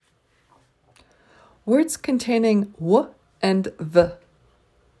Words containing w and v.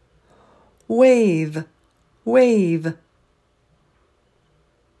 Wave, wave.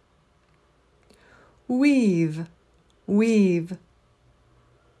 Weave, weave.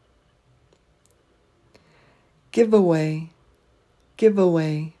 Giveaway,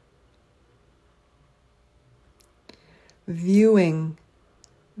 giveaway. Viewing,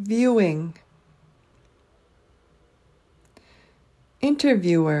 viewing.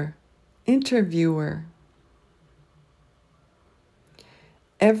 Interviewer, interviewer.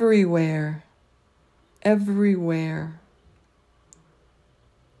 Everywhere, everywhere.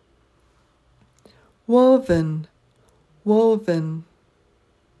 Woven, woven.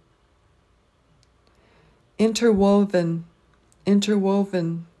 Interwoven,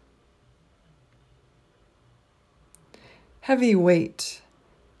 interwoven. Heavyweight,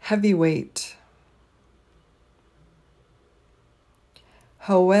 heavyweight.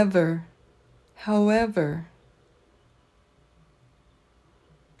 However, however.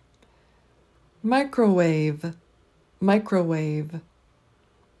 Microwave, microwave.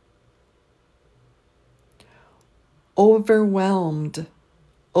 Overwhelmed,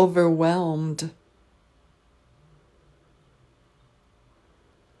 overwhelmed.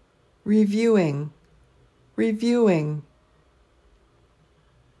 Reviewing, reviewing.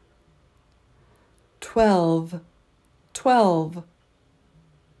 12, 12.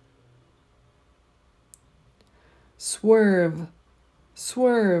 Swerve,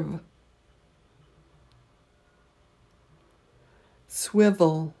 swerve.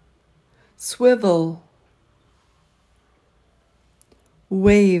 Swivel, swivel.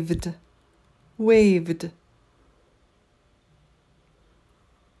 Waved, waved.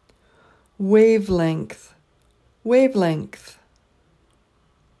 Wavelength, wavelength.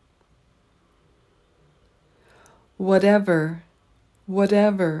 Whatever,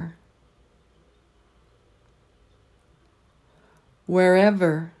 whatever.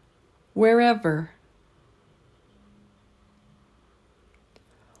 Wherever, wherever.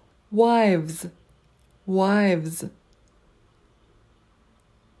 Wives, wives.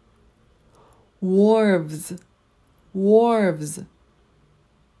 Wharves, wharves.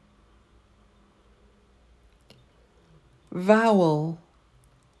 Vowel,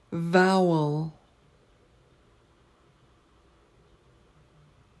 vowel.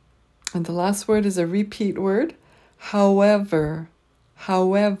 And the last word is a repeat word. However,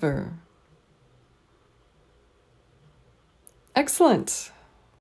 however. Excellent.